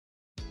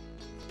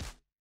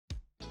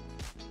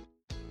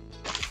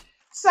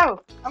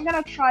So I'm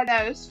gonna try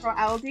those for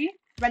Aldi.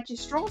 Veggie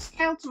straws,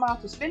 kale,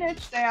 tomato,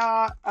 spinach. They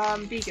are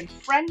vegan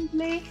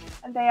friendly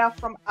and they are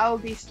from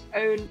Aldi's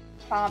own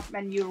plant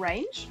menu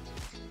range.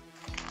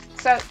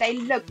 So they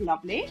look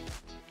lovely.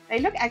 They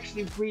look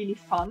actually really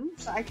fun.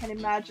 So I can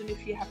imagine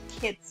if you have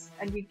kids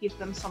and you give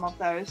them some of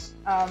those,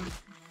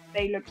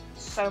 they look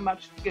so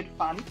much good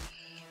fun.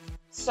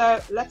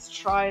 So let's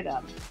try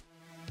them.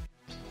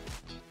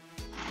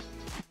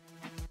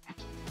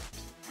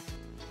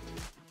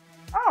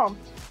 Oh,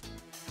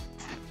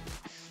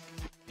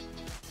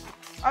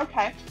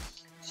 okay.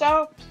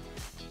 So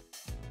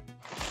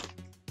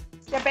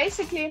they're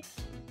basically,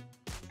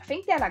 I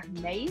think they're like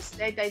maize.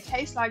 They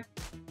taste like,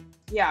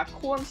 yeah,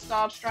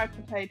 cornstarch, dried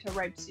potato,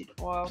 rapeseed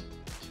oil.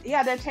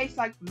 Yeah, they taste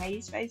like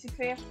maize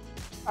basically.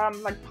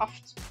 Like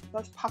puffed,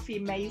 those puffy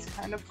maize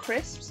kind of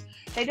crisps.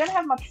 They don't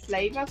have much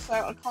flavor, so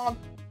I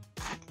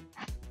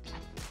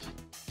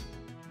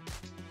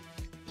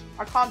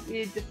can't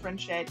really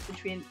differentiate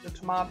between the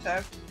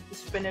tomato, the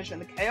spinach,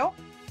 and the kale.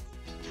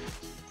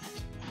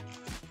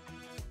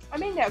 I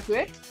mean, they're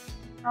good,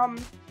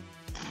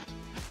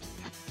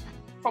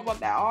 for what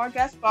they are, I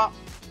guess, but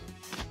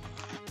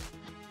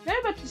a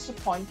little bit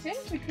disappointing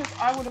because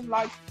I would have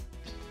liked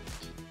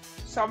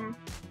some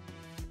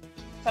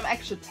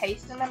extra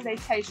taste in them. They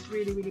taste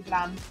really, really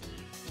bland.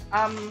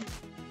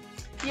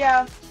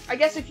 Yeah, I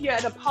guess if you're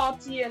at a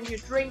party and you're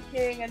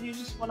drinking and you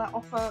just want to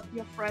offer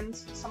your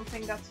friends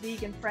something that's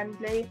vegan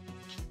friendly,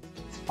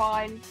 it's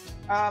fine.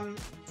 I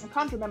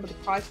can't remember the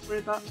price for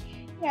it, but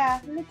yeah,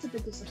 a little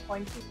bit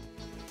disappointed.